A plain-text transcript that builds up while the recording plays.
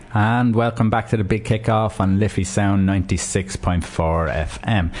And welcome back to the Big Kickoff on Liffey Sound 96.4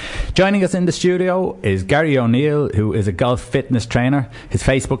 FM. Joining us in the studio is Gary O'Neill, who is a golf fitness trainer. His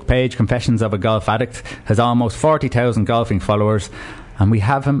Facebook page, Confessions of a Golf Addict, has almost 40,000 golfing followers, and we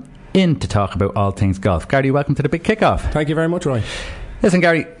have him in to talk about all things golf. Gary, welcome to the Big Kickoff. Thank you very much, Roy. Listen,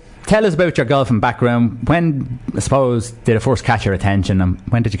 Gary, tell us about your golfing background. When, I suppose, did it first catch your attention, and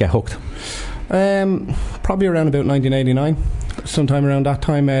when did you get hooked? Probably around about 1989, sometime around that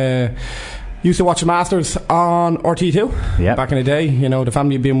time. Used to watch the Masters on RT2 back in the day. You know, the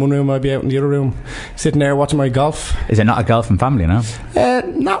family would be in one room, I'd be out in the other room, sitting there watching my golf. Is it not a golfing family now?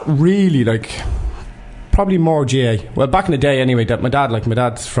 Not really, like, probably more GA. Well, back in the day anyway, my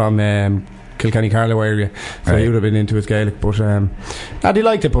dad's from Kilkenny, Carlow area, so he would have been into his Gaelic, but he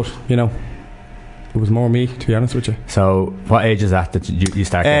liked it, but, you know, it was more me, to be honest with you. So what age is that you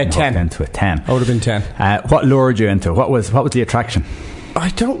started getting 10. hooked into it? 10. I would have been 10. What lured you into it? What was the attraction? I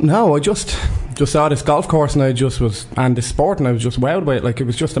don't know. I just saw this golf course and and the sport, and I was just wowed by it. Like, it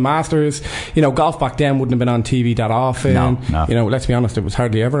was just the Masters. You know, golf back then wouldn't have been on TV that often. No. You know, let's be honest, it was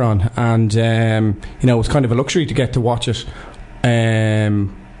hardly ever on. And, you know, it was kind of a luxury to get to watch it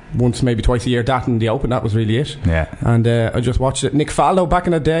once, maybe twice a year. That and the Open, that was really it. Yeah. And I just watched it. Nick Faldo, back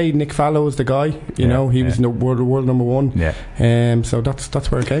in the day, Nick Faldo was the guy. You know, he was world number one. Yeah. So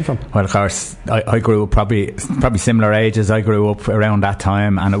that's where it came from. Well, of course, I grew up probably similar ages. I grew up around that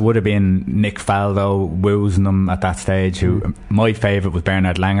time, and it would have been Nick Faldo, Woosnam at that stage. Who my favourite was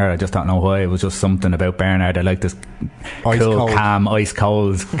Bernard Langer. I just don't know why. It was just something about Bernard. I liked this cool, calm, ice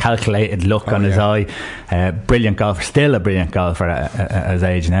cold, calculated look on his eye. Brilliant golfer, still a brilliant golfer at his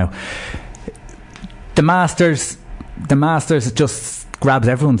age now. The Masters just grabs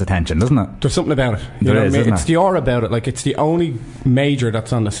everyone's attention, doesn't it? There's something about it. You know what I mean? It's the aura about it. Like, it's the only major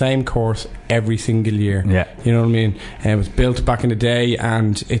that's on the same course every single year. Yeah. You know what I mean? It was built back in the day,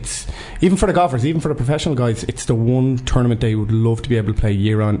 and it's, even for the golfers, even for the professional guys, it's the one tournament they would love to be able to play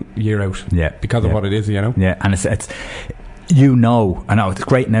year on, year out. Yeah. Because of what it is, you know? Yeah, and it's you know, I know it's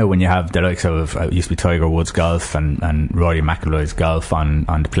great now when you have the likes of it used to be Tiger Woods golf and Rory McIlroy's golf on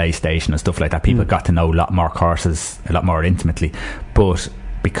the PlayStation and stuff like that. People got to know a lot more courses a lot more intimately, but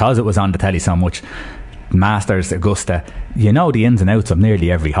because it was on the telly so much, Masters, Augusta, you know the ins and outs of nearly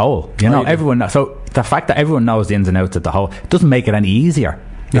every hole. You know, everyone knows. So the fact that everyone knows the ins and outs of the hole doesn't make it any easier.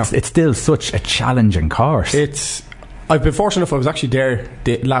 No. It's still such a challenging course. I've been fortunate enough, I was actually there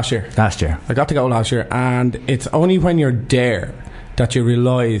last year. I got to go last year, and it's only when you're there that you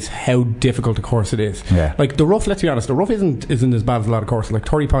realise how difficult a course it is. Yeah. Like, the rough, let's be honest, the rough isn't as bad as a lot of courses. Like,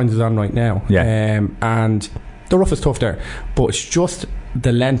 30 pounds is on right now. Yeah. And the rough is tough there. But it's just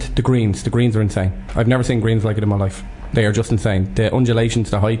the length, the greens. The greens are insane. I've never seen greens like it in my life. They are just insane. The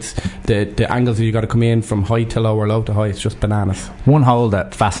undulations, the heights, the angles that you got to come in from high to low or low to high, it's just bananas. One hole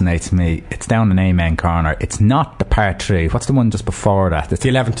that fascinates me, it's down in Amen Corner. It's not the par 3. What's the one just before that? It's the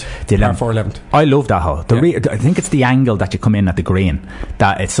 11th. Par 4 11th. I love that hole. I think it's the angle that you come in at the green,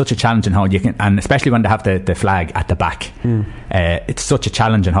 that it's such a challenging hole. You can, and especially when they have the flag at the back. It's such a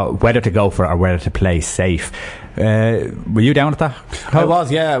challenging hole, whether to go for it or whether to play safe. Were you down at that? I was,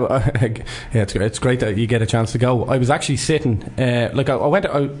 yeah. It's great that you get a chance to go. I was actually sitting, I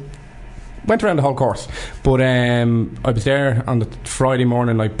went around the whole course, but I was there on the Friday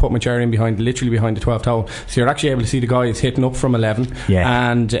morning. I put my chair in literally behind the 12th hole, so you're actually able to see the guys hitting up from 11.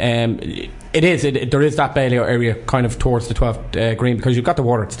 Yeah. And there is that Bailey area kind of towards the 12th green, because you've got the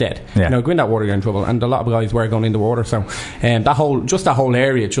water, it's dead. Yeah. You know, go in that water, you're in trouble, and a lot of guys were going in the water. So that whole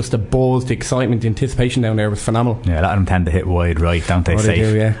area, just the buzz, the excitement, the anticipation down there was phenomenal. Yeah, a lot of them tend to hit wide right, don't they? They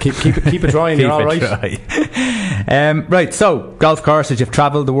do, yeah. Keep it dry and you're all right. Right, so golf courses, you've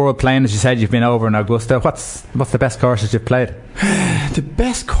travelled the world playing, as you said, you've been over in Augusta. What's the best courses you've played? The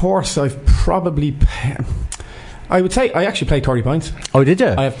best course I've probably I would say I actually played Torrey Pines. Oh, did you?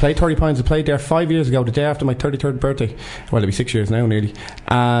 I have played Torrey Pines. I played there 5 years ago, the day after my 33rd birthday. Well, it'll be 6 years now nearly.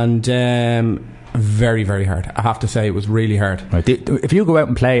 And very, very hard. I have to say, it was really hard. Right. If you go out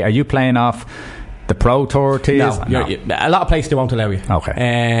and play, are you playing off the Pro Tour teams? No. A lot of places they won't allow you.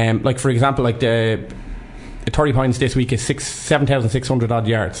 Okay. Like, for example, like the Torrey Pines this week is 7,600 odd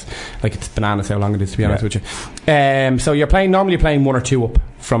yards. Like, it's bananas how long it is, to be honest with you. So you're normally playing one or two up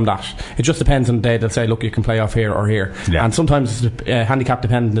from that. It just depends on the day. They'll say, look, you can play off here or here. Yeah. And sometimes it's handicap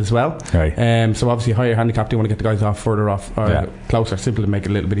dependent as well. Right. So obviously higher handicap, they want to get the guys off further off, closer, simply to make it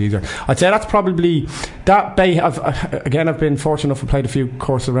a little bit easier. I'd say that's probably that Bay. I've been fortunate enough to play a few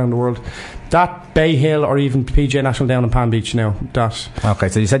courses around the world. That Bay Hill, or even PGA National down in Palm Beach now. Okay,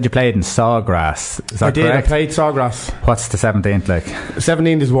 so you said you played in Sawgrass. Is that I did. Correct? I played Sawgrass. What's the 17th like?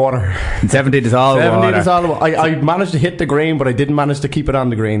 17th is water. 17th is all water. 17th is all water. I managed to hit the green, but I didn't manage to keep it on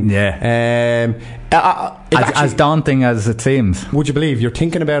the green. Yeah. As daunting as it seems. Would you believe you're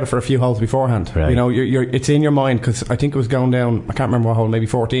thinking about it for a few holes beforehand? Right. You know, it's in your mind, because I think it was going down, I can't remember what hole, maybe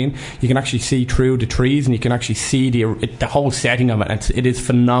 14. You can actually see through the trees, and you can actually see the whole setting of it. It is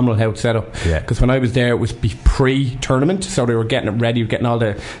phenomenal how it's set up. Because when I was there, it was pre-tournament, so they were getting it ready, getting all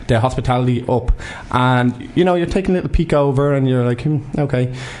the hospitality up, and you know, you're taking a little peek over, and you're like,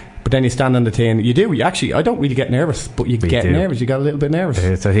 okay. But then you stand on the tin. I don't really get nervous, but you get nervous. You got a little bit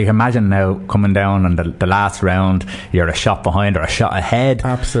nervous. So you can imagine now coming down on the last round, you're a shot behind or a shot ahead.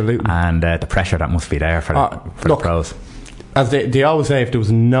 Absolutely. And the pressure that must be there for the pros. As they always say, if there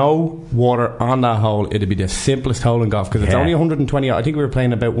was no water on that hole, it'd be the simplest hole in golf, because it's only 120 odd. I think we were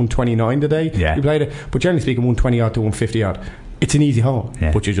playing about 129 today. We played it, but generally speaking, 120 odd to 150 odd. It's an easy hole,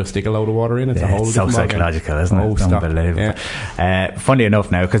 but you just stick a load of water in. It's a whole so psychological, isn't it? It's unbelievable. Funny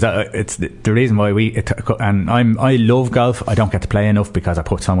enough now, because it's the reason why I love golf. I don't get to play enough because I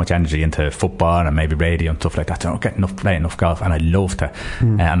put so much energy into football and maybe radio and stuff like that. So I don't get play enough golf, and I love to,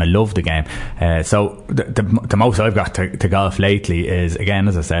 and I love the game. So the most I've got to golf lately is, again,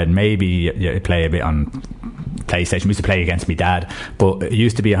 as I said, maybe you play a bit on PlayStation. We used to play against my dad, but it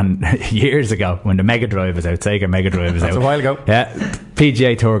used to be on years ago when the Mega Drive was out. Sega Mega Drive was out. That's a while ago. Yeah,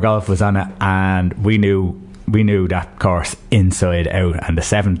 PGA Tour Golf was on it, and we knew that course inside out, and the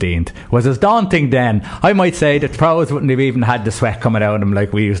 17th was as daunting then. I might say that pros wouldn't have even had the sweat coming out of them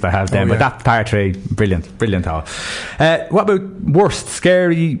like we used to have then. But that par 3, brilliant hole. What about worst,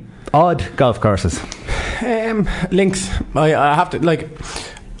 scary, odd golf courses? Links. I have to,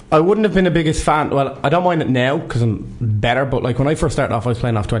 I wouldn't have been the biggest fan. Well, I don't mind it now because I'm better, but when I first started off, I was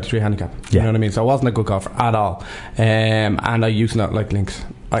playing off 23 handicap. You know what I mean? So I wasn't a good golfer at all, and I used to not like links.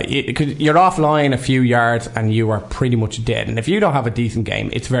 You're offline a few yards and you are pretty much dead, and if you don't have a decent game,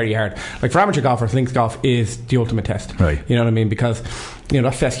 it's very hard. For amateur golfers, links golf is the ultimate test. Right. You know what I mean? Because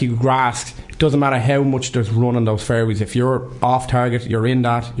that fescue grass, it doesn't matter how much there's run on those fairways. If you're off target, you're in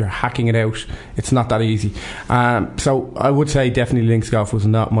that, you're hacking it out. It's not that easy. So I would say definitely links golf was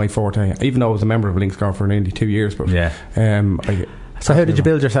not my forte, even though I was a member of links golf for nearly 2 years. But so how did you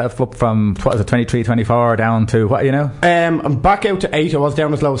build yourself up from, 23, 24 down to what, I'm back out to 8. I was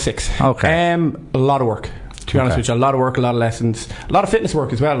down as low as 6. Okay. A lot of work. To be honest with you, a lot of work, a lot of lessons, a lot of fitness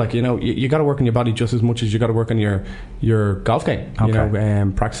work as well. You got to work on your body just as much as you got to work on your golf game.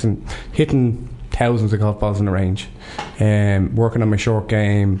 Okay. Practicing, hitting thousands of golf balls in the range, working on my short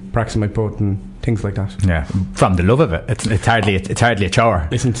game, practicing my putting, things like that. Yeah, from the love of it, it's hardly a chore.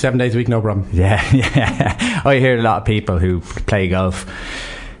 Listen, 7 days a week, no problem. Yeah. I hear a lot of people who play golf,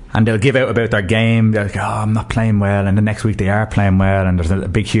 and they'll give out about their game. They're like, I'm not playing well, and the next week they are playing well, and there's a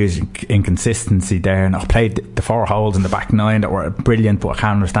big huge inconsistency there. And I played the 4 holes in the back 9 that were brilliant, but I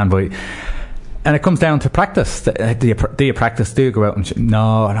can't understand why. And it comes down to practice. Do you practice? Do you go out and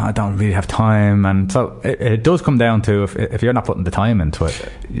no, I don't really have time. And so it does come down to if you're not putting the time into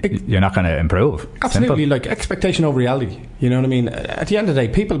it, you're not going to improve. Absolutely. Simple. Expectation over reality. You know what I mean? At the end of the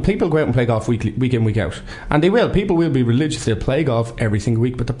day, people go out and play golf week in, week out, and they will. People will be religious. They'll play golf every single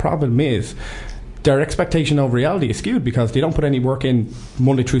week. But the problem is, their expectation of reality is skewed because they don't put any work in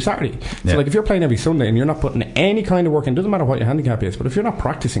Monday through Saturday. So if you're playing every Sunday and you're not putting any kind of work in, doesn't matter what your handicap is, but if you're not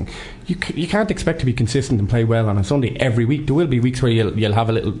practicing, you can't expect to be consistent and play well on a Sunday every week. There will be weeks where you'll have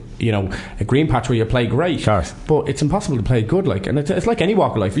a little, a green patch where you play great, sure, but it's impossible to play good. And it's like any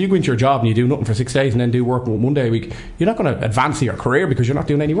walk of life. If you go into your job and you do nothing for 6 days and then do work 1 day a week, you're not going to advance your career because you're not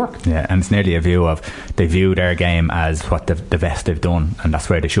doing any work. Yeah, and it's nearly a view of they view their game as what the best they've done, and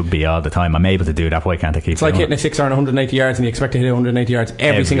that's where they should be all the time. I'm able to do that, why can't I keep it's like hitting a 6-iron 180 yards and you expect to hit 180 yards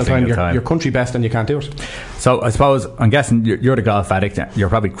every single time. You're country best and you can't do it. So I suppose, I'm guessing you're the golf addict. You're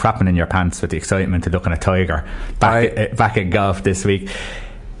probably crapping in your pants with the excitement of looking at Tiger back at golf this week.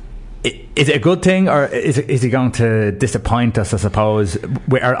 Is it a good thing, or is he going to disappoint us, I suppose,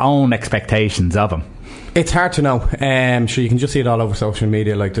 with our own expectations of him? It's hard to know. Sure, you can just see it all over social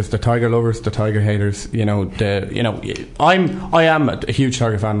media. There's the Tiger lovers, the Tiger haters. I am a huge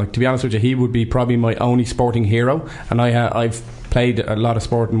Tiger fan. To be honest with you, he would be probably my only sporting hero, and I've played a lot of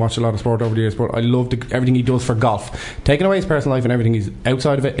sport and watched a lot of sport over the years, but I love everything he does for golf. Taking away his personal life and everything he's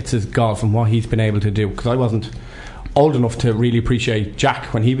outside of it, it's his golf and what he's been able to do, because I wasn't old enough to really appreciate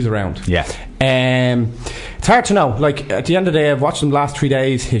Jack when he was around. Yeah. It's hard to know. At the end of the day, I've watched him the last 3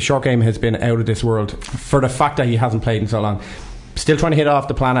 days. His short game has been out of this world for the fact that he hasn't played in so long. Still trying to hit off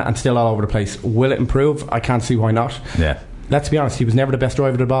the planet and still all over the place. Will it improve? I can't see why not. Yeah. let's be honest, he was never the best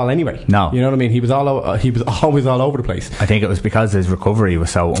driver of the ball anyway. No. You know what I mean? He was always all over the place. I think it was because his recovery was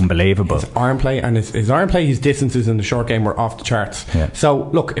so unbelievable. His arm play, his distances in the short game were off the charts. Yeah. So,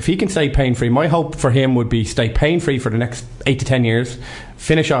 look, if he can stay pain-free, my hope for him would be stay pain-free for the next 8 to 10 years,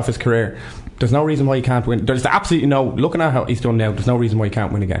 finish off his career. There's no reason why he can't win. There's absolutely no, looking at how he's done now, there's no reason why he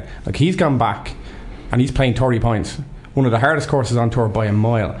can't win again. Like, he's gone back and he's playing Torrey Points, one of the hardest courses on tour by a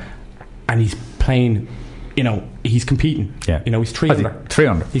mile, and he's playing, he's competing. Yeah. He's 3 under. 3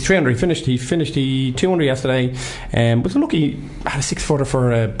 under. He's 3 under. He finished 2 under yesterday. Was lucky, had a 6-footer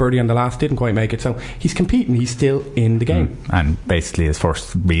for a birdie on the last, didn't quite make it. So he's competing. He's still in the game. And basically his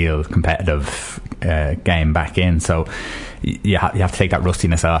first real competitive game back in. So you have to take that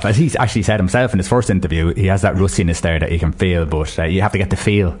rustiness off. As he's actually said himself in his first interview, he has that rustiness there that you can feel, but you have to get the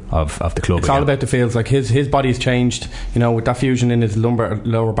feel of the club. It's all about the feels. Like his body's changed, with that fusion in his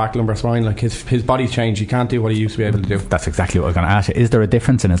lower back lumbar spine. Like his body's changed. He can't do what he used to be able to do. That's exactly what I was going to ask you. Is there a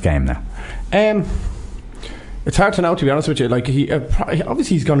difference in his game now? It's hard to know, to be honest with you. Like he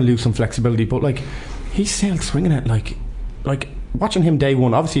obviously he's going to lose some flexibility, but like he's still swinging it like watching him day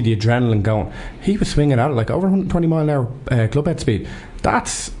one, obviously the adrenaline going, he was swinging at it like over 120 mile an hour club head speed.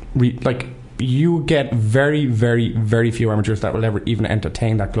 That's you get very, very, very few amateurs that will ever even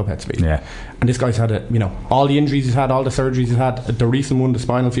entertain that club head speed. Yeah. And this guy's had all the injuries he's had, all the surgeries he's had, the recent one, the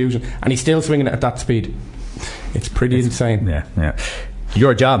spinal fusion, and he's still swinging it at that speed. It's pretty insane. Yeah.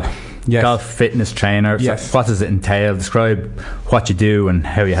 Your job, yes. Golf fitness trainer. Yes. So what does it entail? Describe what you do and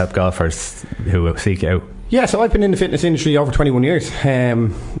how you help golfers who seek you out. Yeah, so I've been in the fitness industry over 21 years.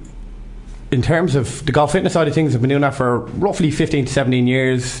 In terms of the golf fitness side of things, I've been doing that for roughly 15 to 17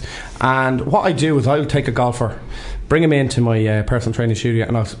 years. And what I do is I'll take a golfer, bring him into my personal training studio,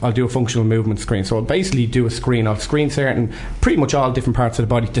 and I'll do a functional movement screen. So I'll basically do a screen. I'll screen certain, pretty much all different parts of the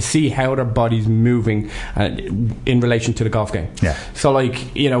body to see how their body's moving in relation to the golf game. Yeah. So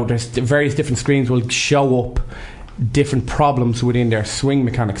there's various different screens will show up different problems within their swing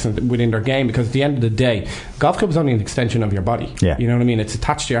mechanics and within their game, because at the end of the day, golf club is only an extension of your body. Yeah. You know what I mean? It's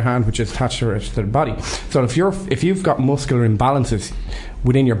attached to your hand, which is attached to the body. So if you've got muscular imbalances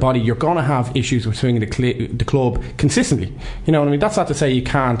within your body, you're going to have issues with swinging the club consistently. You know what I mean? That's not to say you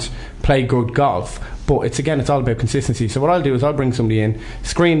can't play good golf, but it's all about consistency. So what I'll do is I'll bring somebody in,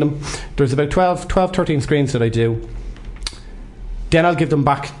 screen them. There's about 12, 13 screens that I do. Then I'll give them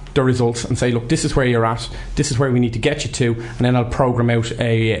back the results and say, look, this is where you're at, this is where we need to get you to, and then I'll program out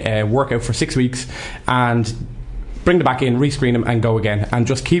a workout for 6 weeks and bring them back in, rescreen them and go again, and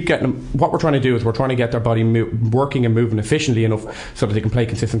just keep getting them. What we're trying to do is we're trying to get their body working and moving efficiently enough so that they can play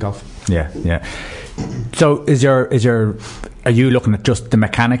consistent golf. Yeah. So are you looking at just the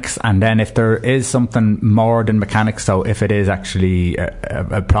mechanics, and then if there is something more than mechanics, so if it is actually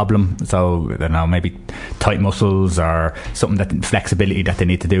a problem, so I don't know, maybe tight muscles or something, that flexibility that they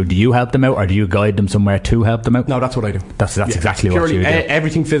need to do, do you help them out or do you guide them somewhere to help them out? No, that's what I do. That's exactly what you do.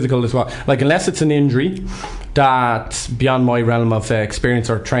 Everything physical as well. Like, unless it's an injury that's beyond my realm of experience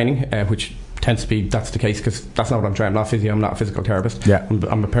or training, which tends to be, that's the case, because that's not what I'm training. I'm not physio, I'm not a physical therapist. Yeah.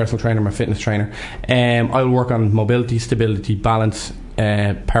 I'm a personal trainer, I'm a fitness trainer. I'll work on mobility, stability, balance,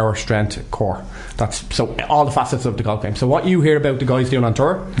 power, strength, core. That's so all the facets of the golf game. So what you hear about the guys doing on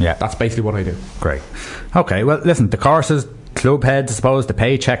tour, that's basically what I do. Great. Okay, well listen, the courses, club heads, I suppose the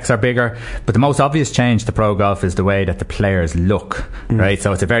paychecks are bigger, but the most obvious change to pro golf is the way that the players look, right?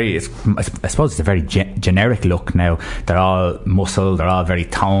 So I suppose it's a very generic look now. They're all muscle, they're all very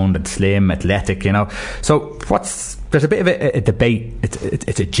toned and slim, athletic, So there's a bit of a debate.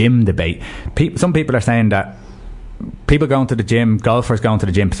 It's a gym debate. Some people are saying that people going to the gym, golfers going to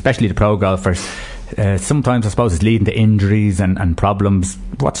the gym, especially the pro golfers, sometimes I suppose it's leading to injuries and problems.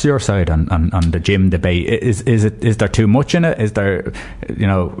 What's your side on the gym debate? Is there too much in it? Is there,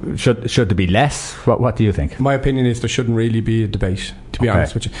 should there be less? What do you think? My opinion is there shouldn't really be a debate, to be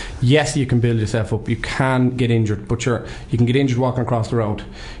honest with you. Yes, you can build yourself up, you can get injured, but you can get injured walking across the road.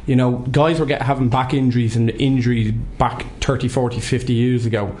 Guys were having back injuries and injuries back 30, 40, 50 years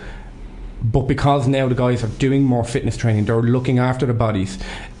ago. But because now the guys are doing more fitness training, they're looking after their bodies,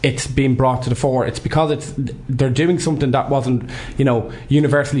 it's being brought to the fore. It's because they're doing something that wasn't,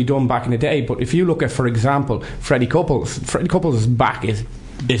 universally done back in the day. But if you look at, for example, Freddie Couples' back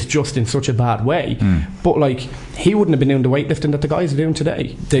is just in such a bad way. But he wouldn't have been doing the weightlifting that the guys are doing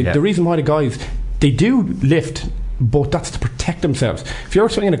today. The reason why the guys, they do lift, but that's to protect themselves. If you're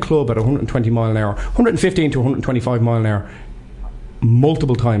swinging a club at 120 mile an hour, 115 to 125 mile an hour,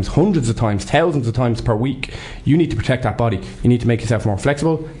 multiple times, hundreds of times, thousands of times per week, you need to protect that body. You need to make yourself more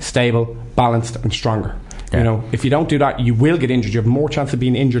flexible, stable, balanced and stronger. If you don't do that, you will get injured. You have more chance of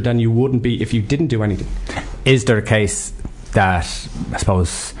being injured than you wouldn't be if you didn't do anything. Is there a case that, I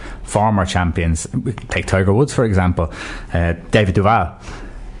suppose, former champions, take Tiger Woods for example, David Duval,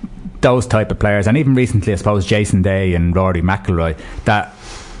 those type of players, and even recently I suppose Jason Day and Rory McIlroy, that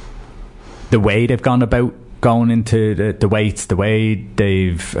the way they've gone about going into the weights, the way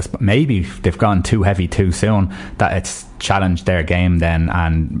they've gone too heavy too soon, that it's challenged their game then,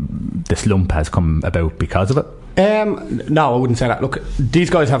 and the slump has come about because of it. No, I wouldn't say that. Look, these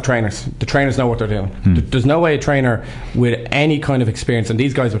guys have trainers. The trainers know what they're doing. There's no way a trainer with any kind of experience, and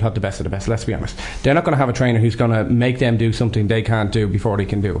these guys would have the best of the best, let's be honest. They're not going to have a trainer who's going to make them do something they can't do before they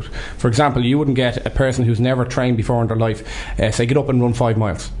can do it. For example, you wouldn't get a person who's never trained before in their life say get up and run 5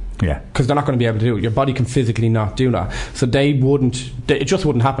 miles. Yeah, because they're not going to be able to do it. Your body can physically not do that, so it just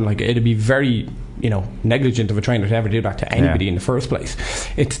wouldn't happen. Like, it'd be very, negligent of a trainer to ever do that to anybody in the first place.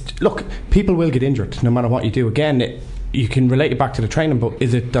 Look, people will get injured no matter what you do. Again, you can relate it back to the training, but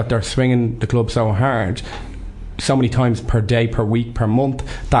is it that they're swinging the club so hard so many times per day, per week, per month,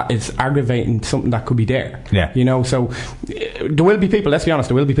 that is aggravating something that could be there? So there will be people, let's be honest,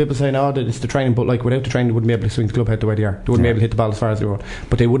 there will be people saying, oh, it's the training, but like, without the training they wouldn't be able to swing the club head the way they are. They wouldn't be able to hit the ball as far as they would,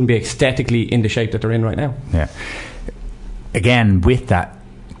 but they wouldn't be aesthetically in the shape that they're in right now. Again, with that,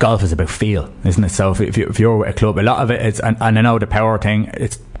 golf is about feel, isn't it? So if you're a club, a lot of it is, and I know the power thing,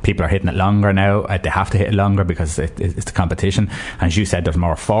 it's people are hitting it longer now. They have to hit it longer because it's the competition. And as you said, there's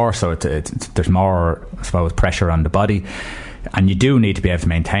more force, so there's more, I suppose, pressure on the body, and you do need to be able to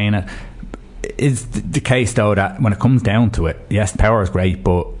maintain it. Is the case though that when it comes down to it, yes, power is great,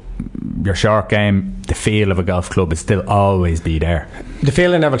 but your short game, the feel of a golf club, will still always be there. The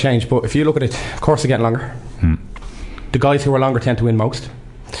feel will never change, but if you look at it, of course, they're getting longer. The guys who are longer tend to win most.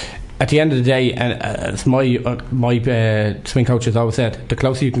 At the end of the day, and as my swing coach has always said, the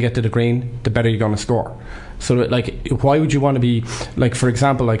closer you can get to the green, the better you're going to score. So, like, why would you want to be, like, for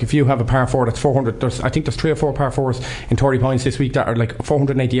example, like, if you have a par 4 that's 400, I think there's 3 or 4 par 4s in 30 points this week that are like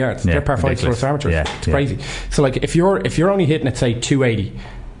 480 yards. They're par 5s for us amateurs. It's crazy. So, like, if you're only hitting it, say, 280,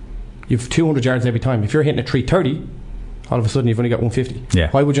 you've 200 yards every time. If you're hitting it 330, all of a sudden you've only got 150.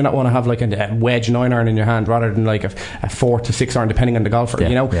 Why would you not want to have like a wedge 9-iron in your hand rather than like a 4 to 6-iron, depending on the golfer?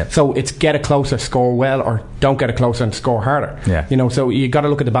 So it's get it closer, score well, or don't get it closer and score harder. So you got to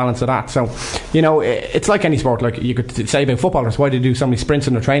look at the balance of that. So it's like any sport. Like, you could say about footballers, why do they do so many sprints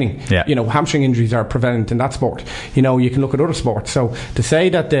in their training? Hamstring injuries are prevalent in that sport. You can look at other sports. So to say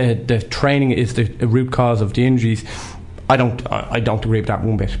that the training is the root cause of the injuries, I don't agree with that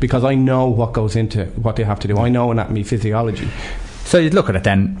one bit, because I know what goes into what they have to do. I know anatomy, physiology. So you look at it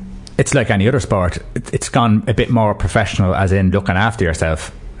then, it's like any other sport. It's gone a bit more professional, as in looking after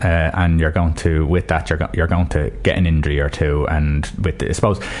yourself, and you're going to, with that, you're going to get an injury or two. And with I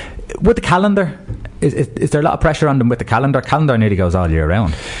suppose with the calendar, is there a lot of pressure on them with the calendar? Calendar nearly goes all year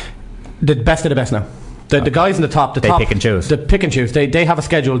round. The best of the best now. The guys in the top, they pick and choose. They pick and choose. They have a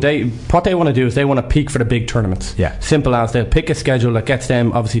schedule. What they want to do is they want to peak for the big tournaments. Simple as. They'll pick a schedule that gets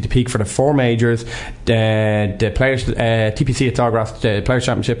them obviously to peak for the 4 majors, the players, TPC at Sawgrass, the Players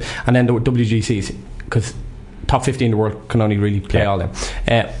Championship, and then the WGCs, because top 50 in the world can only really play all them.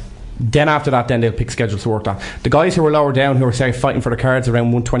 Then after that, then they'll pick schedules to work on. The guys who are lower down, who are, say, fighting for the cards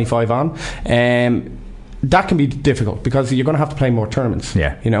around 125 on, that can be difficult because you're going to have to play more tournaments.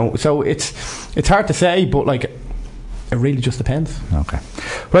 So it's hard to say, but like, it really just depends. Okay,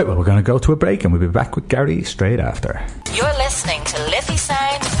 right, well, we're going to go to a break and we'll be back with Gary straight after. You're listening to Liffey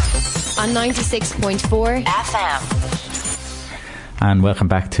Sound on 96.4 FM. And welcome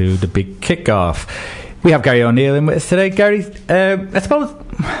back to the big kickoff. We have Gary O'Neill in with us today. Gary, I suppose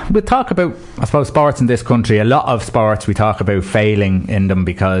we'll talk about, sports in this country. A lot of sports, we talk about failing in them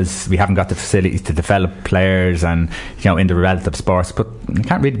because we haven't got the facilities to develop players and, in the relative sports. But it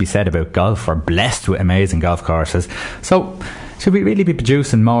can't really be said about golf. We're blessed with amazing golf courses. So should we really be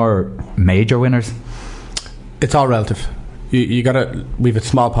producing more major winners? It's all relative. You got to, we've a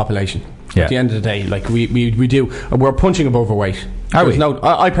small population. At the end of the day, like we do, we're punching above our weight.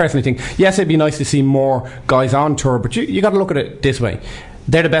 I personally think, yes, it'd be nice to see more guys on tour, but you got to look at it this way.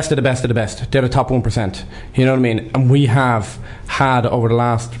 They're the best of the best of the best. They're the top 1%. You know what I mean? And we have had, over the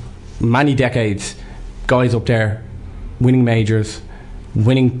last many decades, guys up there winning majors,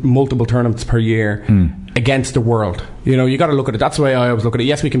 winning multiple tournaments per year against the world. You got to look at it. That's the way I always look at it.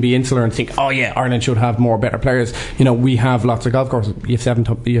 Yes, we can be insular and think, oh yeah, Ireland should have more better players. We have lots of golf courses. You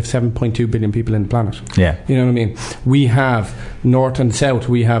have 7.2 billion people in the planet. You know what I mean? We have north and south.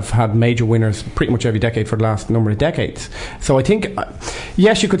 We have had major winners pretty much every decade for the last number of decades. So I think,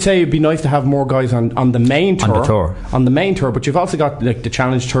 yes, you could say it'd be nice to have more guys on the main tour. On the main tour, but you've also got like the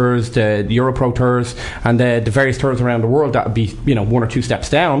Challenge Tours, the Euro Pro Tours, and the various tours around the world that would be 1 or 2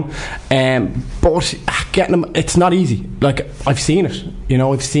 steps down. But getting them, it's not easy. easy. Like, I've seen it. You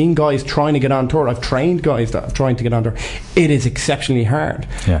know, I've seen guys trying to get on tour. I've trained guys that are trying to get on tour. It is exceptionally hard.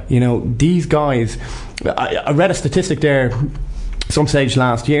 Yeah. You know, these guys, I read a statistic there some stage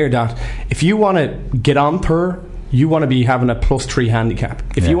last year that if you want to get on tour, you want to be having a +3 handicap.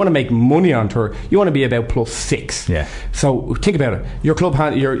 If you want to make money on tour, you want to be about +6. Yeah. So think about it. Your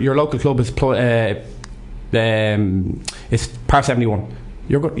club, your local club is par 71.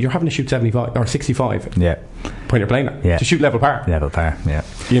 You're having to shoot 75 or 65. Yeah. When you're playing it. Yeah. To shoot level par. Level par. Yeah.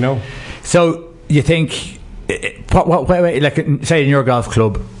 You know. So you think, what like say in your golf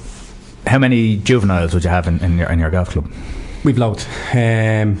club, how many juveniles would you have in your golf club? We've loads.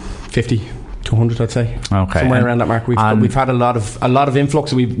 50 to 100, I'd say. Okay. Somewhere around that mark. We've had a lot of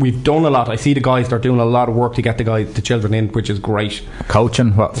influx. We've done a lot. I see the guys, they're doing a lot of work to get the children in, which is great.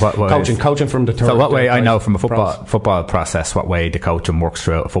 Coaching? What coaching from the So what way, I know from a football process, what way the coaching works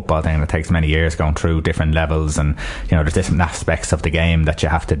throughout a football thing, it takes many years going through different levels, and you know there's different aspects of the game that you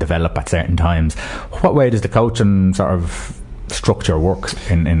have to develop at certain times. What way does the coaching sort of structure work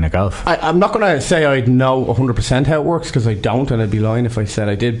in the golf? I'm not going to say I know 100% how it works, because I don't, and I'd be lying if I said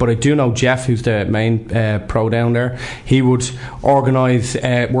I did, but I do know Jeff, who's the main pro down there. He would organise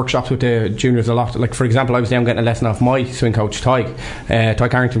workshops with the juniors a lot. Like, for example, I was down getting a lesson off my swing coach Tyke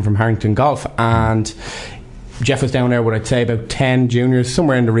Harrington from Harrington Golf, and Jeff was down there with, I'd say, about 10 juniors,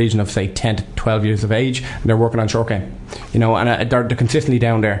 somewhere in the region of, say, 10 to 12 years of age, and they're working on short game, you know, and they're consistently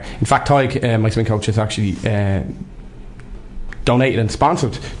down there. In fact, Tyke, my swing coach, has actually donated and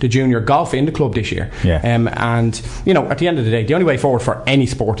sponsored the junior golf in the club this year. And you know, at the end of the day, the only way forward for any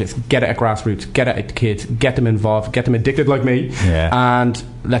sport is get it at grassroots, get it at the kids, get them involved, get them addicted like me, and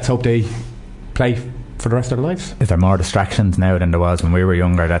let's hope they play for the rest of their lives. Is there more distractions now than there was when we were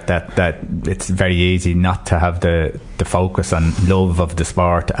younger, that it's very easy not to have the focus and love of the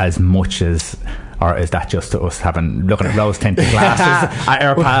sport as much as, or is that just us looking at rose tinted glasses at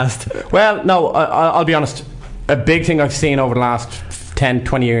our past? Well, no, I'll be honest. A big thing I've seen over the last 10,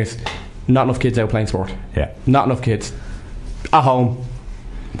 20 years, not enough kids out playing sport. Yeah. Not enough kids at home.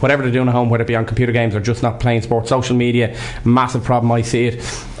 Whatever they're doing at home, whether it be on computer games or just not playing sport. Social media, massive problem. I see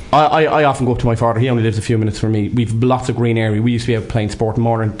it. I often go up to my father. He only lives a few minutes from me. We've lots of green area. We used to be out playing sport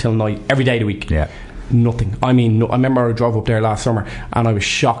morning till night, every day of the week. Yeah. Nothing. I mean, I remember I drove up there last summer and I was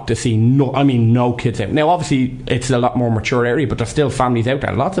shocked to see no kids out. Now obviously it's a lot more mature area, but there's still families out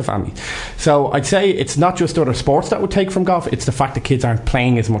there, lots of families. So I'd say it's not just other sports that would take from golf, it's the fact that kids aren't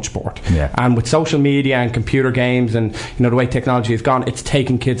playing as much sport. And with social media and computer games and, you know, the way technology has gone, it's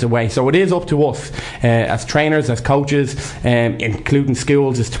taking kids away. So it is up to us as trainers, as coaches, including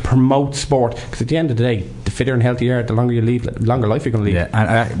schools, is to promote sport, because at the end of the day, the fitter and healthier you are, the longer you live, the longer life you're going to live.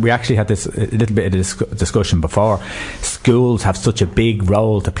 And we actually had this a little bit of discussion before. Schools have such a big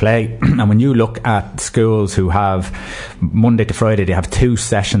role to play, and when you look at schools who have Monday to Friday, they have 2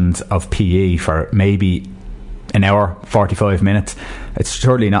 sessions of PE for maybe an hour, 45 minutes. It's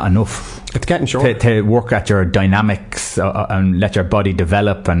surely not enough. It's getting short to work at your dynamics and let your body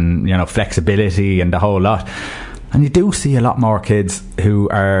develop, and, you know, flexibility and the whole lot. And you do see a lot more kids who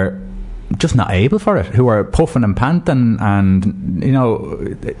are just not able for it, who are puffing and panting, and, you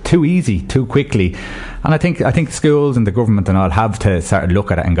know, too easy, too quickly. And I think schools and the government and all have to start to look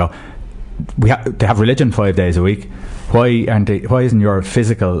at it and go, they have religion 5 days a week. Why isn't your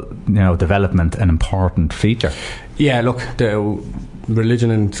physical, you know, development an important feature? Yeah, look, the religion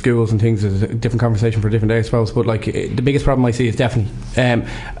in schools and things is a different conversation for a different day, I suppose, but like the biggest problem I see is definitely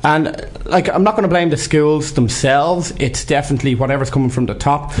and like I'm not going to blame the schools themselves, it's definitely whatever's coming from the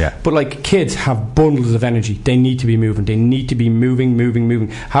top, but like kids have bundles of energy, they need to be moving, moving.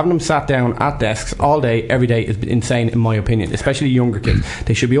 Having them sat down at desks all day every day is insane, in my opinion, especially younger kids.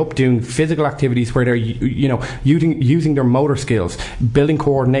 They should be up doing physical activities where they're, you know, using their motor skills, building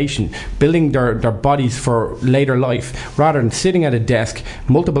coordination, building their bodies for later life, rather than sitting at a desk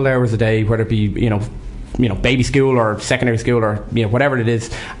multiple hours a day, whether it be, you know, baby school or secondary school or, you know, whatever it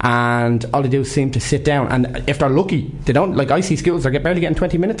is, and all they do is seem to sit down. And if they're lucky, they don't, like I see schools, they're barely getting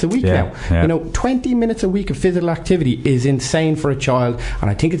 20 minutes a week now. You know, 20 minutes a week of physical activity is insane for a child,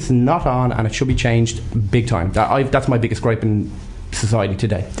 and I think it's not on, and it should be changed big time. That's my biggest gripe in society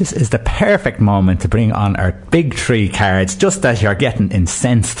today. This is the perfect moment to bring on our big 3 cards, just as you're getting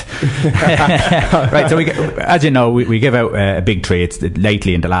incensed. Right, so as you know, we give out a big 3. It's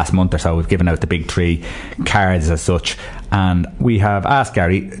lately, in the last month or so, we've given out the big 3 cards as such, and we have asked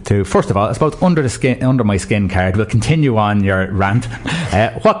Gary to, first of all, I suppose under my skin card. We'll continue on your rant.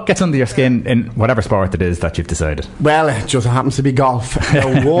 What gets under your skin in whatever sport it is that you've decided? Well, it just happens to be golf.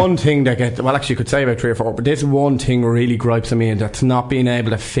 Now, one thing that actually you could say about 3 or 4, but this one thing really gripes at me, and that's not being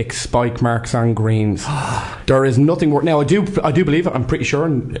able to fix spike marks on greens. There is nothing worse. Now, I do believe it. I'm pretty sure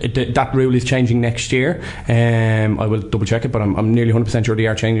that rule is changing next year. I will double check it, but I'm nearly 100% sure they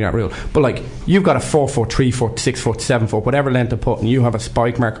are changing that rule. But like, you've got a 4 foot, 3 foot, 6 foot, 7 foot, whatever length of putt, and you have a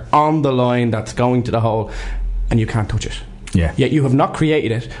spike mark on the line that's going to the hole, and you can't touch it. Yeah. Yet you have not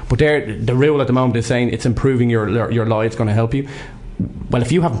created it, but the rule at the moment is saying it's improving your lie, it's going to help you. Well,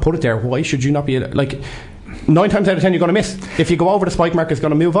 if you haven't put it there, why should you not be like? 9 times out of 10 you're going to miss. If you go over the spike mark, it's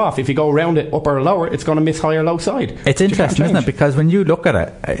going to move off. If you go around it up or lower, it's going to miss high or low side. It's interesting, isn't it? Because when you look at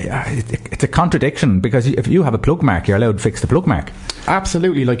it, it's a contradiction, because if you have a plug mark, you're allowed to fix the plug mark.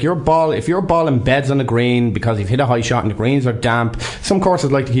 Absolutely. Like, if your ball embeds on the green because you've hit a high shot and the greens are damp, some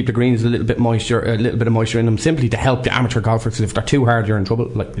courses like to keep the greens a little bit of moisture in them, simply to help the amateur golfers. If they're too hard, you're in trouble,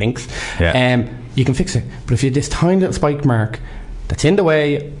 like links. Yeah. You can fix it. But if you have this tiny little spike mark that's in the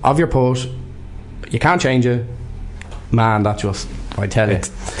way of your putt, you can't change it, man. That just, I tell you,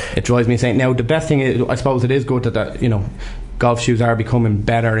 it drives me insane. Now, the best thing is, I suppose it is good that golf shoes are becoming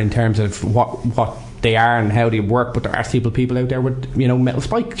better in terms of what they are and how they work, but there are still people out there with metal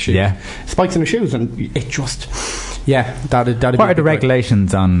spike shoes, spikes in their shoes, and it just that'd what are the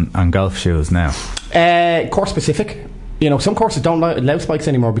regulations on golf shoes now? Course specific. Some courses don't allow spikes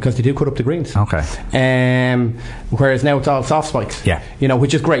anymore because they do cut up the greens. Okay. Whereas now it's all soft spikes. Yeah.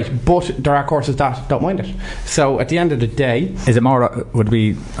 Which is great. But there are courses that don't mind it. So at the end of the day, is it more? Would it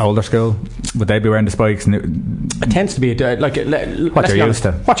be older school? Would they be wearing the spikes? It tends to be what you're used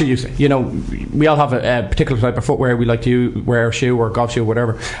to. What you're used to. We all have a particular type of footwear we like to wear, a shoe or a golf shoe,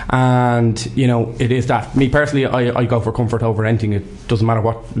 whatever. And it is that. Me personally, I go for comfort over anything. It doesn't matter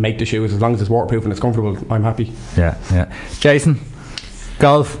what make the shoe is, as long as it's waterproof and it's comfortable, I'm happy. Yeah. Jason,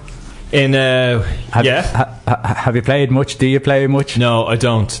 golf. Have you played much? Do you play much? No, I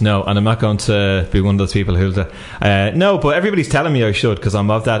don't. No, and I'm not going to be one of those people who'll no, but everybody's telling me I should, because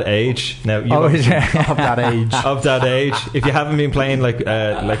I'm of that age now. Of that age. If you haven't been playing like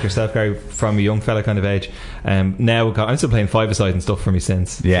yourself, Gary, from a young fella kind of age, now I'm still playing 5-a-side and stuff for me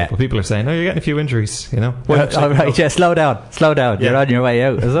since. Yeah, but people are saying, "Oh, you're getting a few injuries." All right, yeah. Slow down. Yeah. You're on your way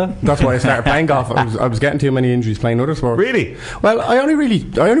out, is it? That's why I started playing golf. I was getting too many injuries playing other sports. Really? Well, I only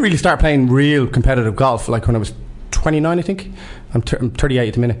really started playing real competitive golf like when I was 29, I think. I'm 38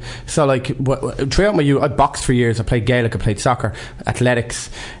 at the minute. So throughout my youth, I boxed for years. I played Gaelic, I played soccer, athletics,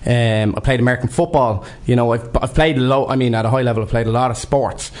 I played American football. I've played at a high level, I've played a lot of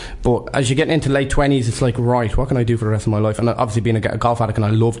sports. But as you get into late 20s, it's like, right, what can I do for the rest of my life? And obviously being a golf addict, and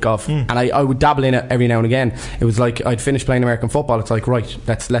I loved golf, and I would dabble in it every now and again. It was like I'd finished playing American football, it's like, right,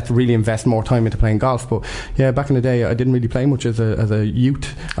 let's really invest more time into playing golf. But yeah, back in the day, I didn't really play much as a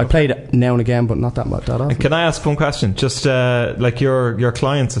youth. I played it now and again, but not that much. Can I ask one question? Just like your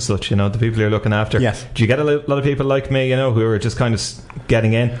clients as such, the people you're looking after. Yes. Do you get a lot of people like me, who are just kind of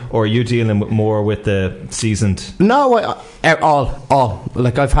getting in, or are you dealing more with the seasoned? No, all.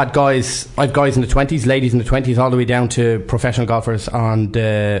 Like, I've guys in the 20s, ladies in the 20s, all the way down to professional golfers on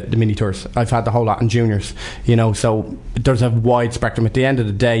the mini tours. I've had the whole lot, and juniors. So there's a wide spectrum. At the end of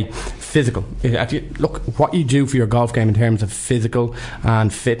the day, physical. Look, what you do for your golf game in terms of physical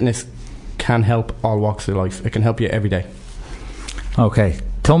and fitness can help all walks of life. It can help you every day. Okay,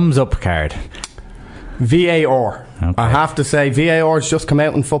 thumbs up card. VAR. Okay. I have to say, VAR has just come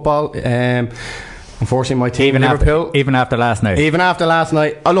out in football. Unfortunately, my team in Liverpool, even after last night,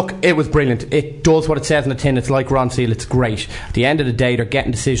 oh look, it was brilliant. It does what it says in the tin. It's like Ron Seal. It's great. At the end of the day, they're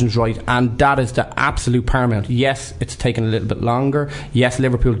getting decisions right, and that is the absolute paramount. Yes, it's taken a little bit longer. Yes,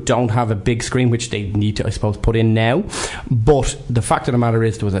 Liverpool don't have a big screen, which they need to, I suppose, put in now. But the fact of the matter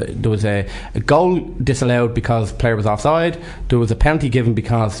is, there was a goal disallowed because the player was offside. There was a penalty given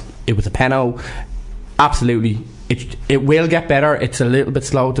because it was a penalty. Absolutely. It will get better. It's a little bit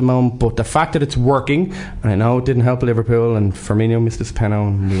slow at the moment, but the fact that it's working, and I know it didn't help Liverpool, and Firmino missed his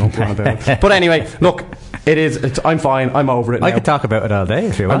penalty, and we won't go on about it. But anyway, look, I'm fine. I'm over it now. I could talk about it all day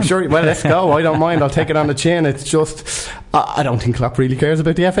if you want. I'm sure. Well, let's go. I don't mind. I'll take it on the chin. It's just, I don't think Klopp really cares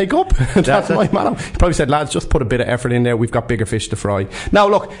about the FA Cup. That's my motto. He probably said, lads, just put a bit of effort in there. We've got bigger fish to fry. Now,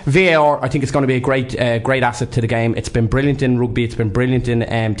 look, VAR, I think it's going to be a great asset to the game. It's been brilliant in rugby. It's been brilliant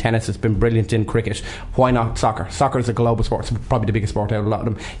in tennis. It's been brilliant in cricket. Why not soccer? Soccer is a global sport. It's probably the biggest sport out of a lot of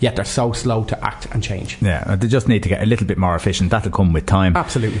them. Yet they're so slow to act and change. Yeah, they just need to get a little bit more efficient. That'll come with time.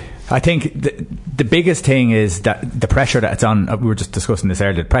 Absolutely. I think the biggest thing is that the pressure that it's on. We were just discussing this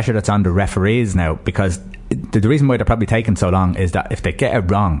earlier. The pressure that's on the referees now, because the reason why they're probably taking so long is that if they get it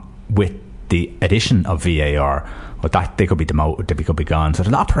wrong with the addition of VAR, well, that they could be demoted, they could be gone. So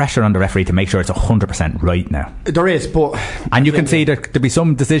there's a lot of pressure on the referee to make sure it's 100% right now. There is, but... And you can see there'll be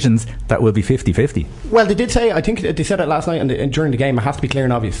some decisions that will be 50-50. Well, they did say, I think they said it last night and during the game, it has to be clear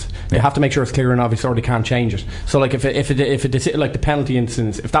and obvious. They have to make sure it's clear and obvious or they can't change it. So like if like the penalty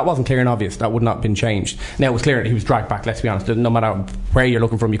instance, if that wasn't clear and obvious, that would not have been changed. Now it was clear that he was dragged back, let's be honest. No matter where you're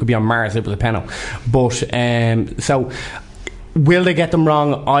looking from, you could be on Mars, it was a penalty. But, so... Will they get them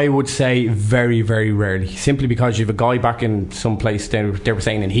wrong? I would say very, very rarely. Simply because you have a guy back in some place, they were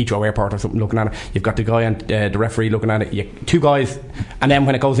saying in Heathrow Airport or something, looking at it. You've got the guy and the referee looking at it. Two guys, and then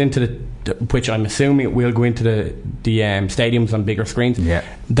when it goes into which I'm assuming it will go into the stadiums on bigger screens. Yeah,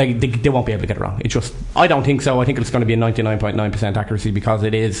 they won't be able to get it wrong. It's just, I don't think so. I think it's going to be a 99.9% accuracy because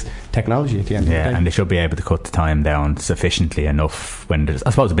it is technology at the end of the day. And they should be able to cut the time down sufficiently enough when there's, I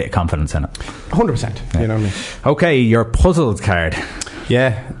suppose, a bit of confidence in it. 100%. You know what I mean? Okay, your puzzles card.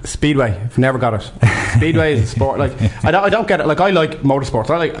 Yeah, Speedway. I've never got it. Speedway is a sport. Like I don't get it. Like I like motorsports.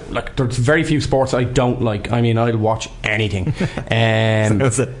 I like there's very few sports I don't like. I mean, I'll watch anything.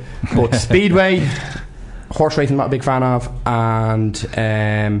 But Speedway, horse racing, I'm not a big fan of, and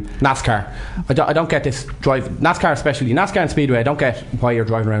NASCAR. I don't get this drive. NASCAR especially. NASCAR and Speedway, I don't get why you're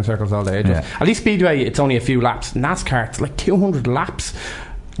driving around circles all day. At least Speedway, it's only a few laps. NASCAR, it's like 200 laps.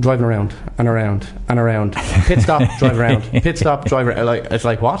 Driving around and around and around. Pit stop, drive around. Pit stop, drive around. Like, it's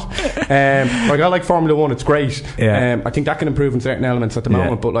like what? Like I like Formula 1, it's great. I think that can improve in certain elements at the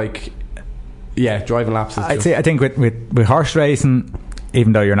moment, but like, driving laps is I think with horse racing,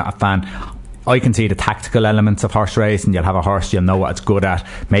 even though you're not a fan, I can see the tactical elements of horse racing. You'll have a horse, you'll know what it's good at.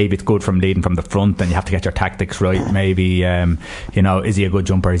 Maybe it's good from leading from the front, and you have to get your tactics right. Maybe is he a good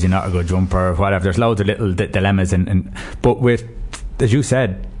jumper, is he not a good jumper, whatever. There's loads of little dilemmas but with, as you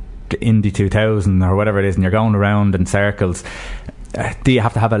said, the Indy 2000 or whatever it is, and you're going around in circles, do you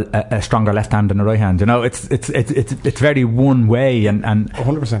have to have a stronger left hand than a right hand? You know, it's very one way, and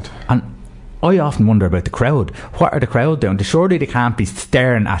 100%. And I often wonder about the crowd. What are the crowd doing? Surely they can't be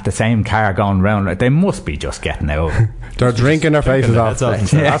staring at the same car going round. They must be just getting out. They're drinking their faces off.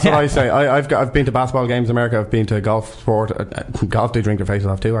 That's what I say. I've been to basketball games in America. I've been to golf sport. Golf, they drink their faces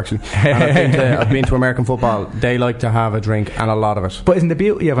off too, actually. And I've been to American football. They like to have a drink, and a lot of it. But isn't the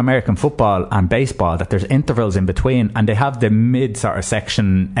beauty of American football and baseball that there's intervals in between, and they have the mid sort of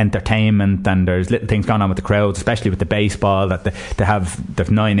section entertainment, and there's little things going on with the crowds, especially with the baseball, that they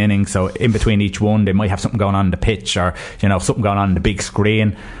have 9 innings, so in between each one they might have something going on in the pitch, or something going on in the big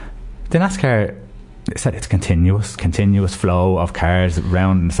screen. The NASCAR said it's continuous flow of cars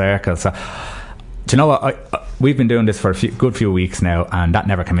round in circles. So, do you know what? We've been doing this for a good few weeks now, and that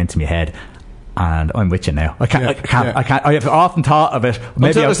never came into my head. And I'm with you now. I can't. I have often thought of it. Maybe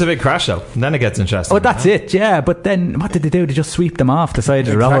until there's a big crash, though, and then it gets interesting. Oh, that's it. Yeah, but then what did they do? They just sweep them off the side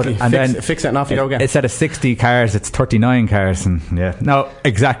of the road, and then fix it, and off you go again. Instead of 60 cars, it's 39 cars, and no,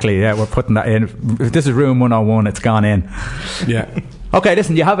 exactly. Yeah, we're putting that in. If this is room 101, it's gone in. Yeah. Okay,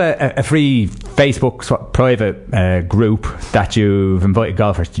 listen, you have a free Facebook private group that you've invited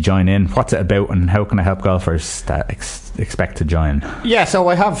golfers to join in. What's it about, and how can I help golfers that expect to join? Yeah, so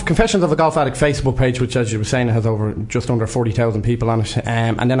I have Confessions of a Golf Addict Facebook page, which, as you were saying, has just under 40,000 people on it.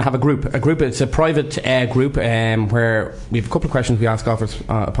 And then I have a group. It's a private group where we have a couple of questions we ask golfers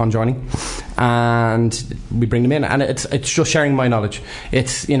upon joining, and we bring them in. And it's just sharing my knowledge.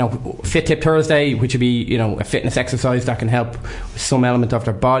 It's Fit Tip Thursday, which would be a fitness exercise that can help some element of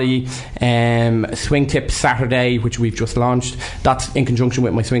their body. Swing Tip Saturday, which we've just launched. That's in conjunction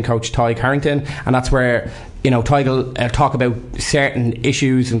with my swing coach Ty Carrington, and that's where Ty will talk about certain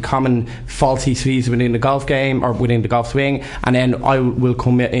issues and common faults he sees within the golf game or within the golf swing, and then I will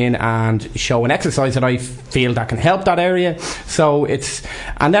come in and show an exercise that I feel that can help that area. So it's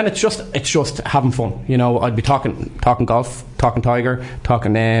just having fun. I'd be talking golf, talking Tiger,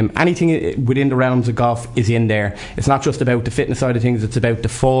 talking anything within the realms of golf is in there. It's not just about the fitness side of things, it's about the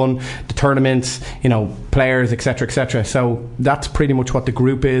fun, the tournaments, players, etc., etc. So that's pretty much what the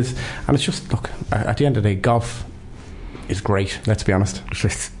group is, and it's just, look, at the end of the day, golf is great, let's be honest.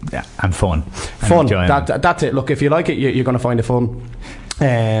 And fun. That's it. Look, if you like it, you're going to find it fun.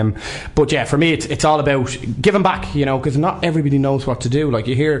 But yeah, for me it's all about giving back, because not everybody knows what to do. Like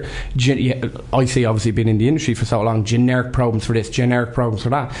you hear, I see, obviously been in the industry for so long, generic programs for this, generic programs for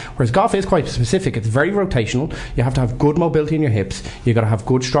that, whereas golf is quite specific. It's very rotational. You have to have good mobility in your hips, you got to have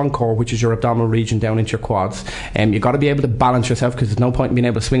good strong core, which is your abdominal region down into your quads, and you got to be able to balance yourself, because there's no point in being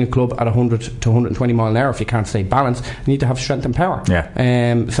able to swing a club at 100 to 120 mile an hour if you can't stay balanced. You need to have strength and power.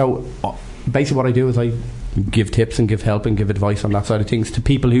 So basically what I do is I give tips and give help and give advice on that side of things to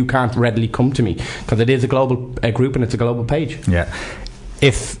people who can't readily come to me, because it is a global group and it's a global page. Yeah.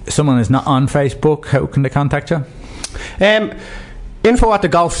 If someone is not on Facebook, how can they contact you?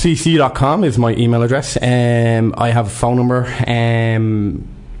 info@thegolfcc.com is my email address. I have a phone number,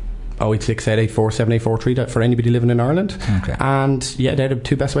 086 884 7843 for anybody living in Ireland. Okay. And yeah, they're the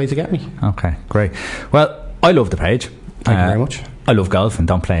two best ways to get me. Okay, great. Well, I love the page. Thank you very much. I love golf and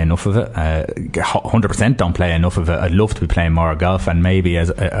don't play enough of it. 100% don't play enough of it. I'd love to be playing more golf, and maybe as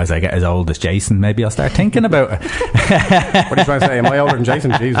I get as old as Jason, maybe I'll start thinking about it. What are you trying to say? Am I older than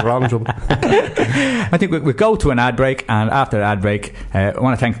Jason? Jeez, we're all in trouble. I think we'll go to an ad break, and after the ad break, I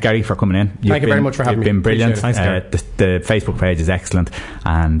want to thank Gary for coming in. Thank you very much for having me. You've been brilliant. Thanks, Gary. The Facebook page is excellent,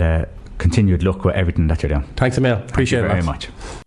 and continued luck with everything that you're doing. Thanks a mil. Appreciate it very much.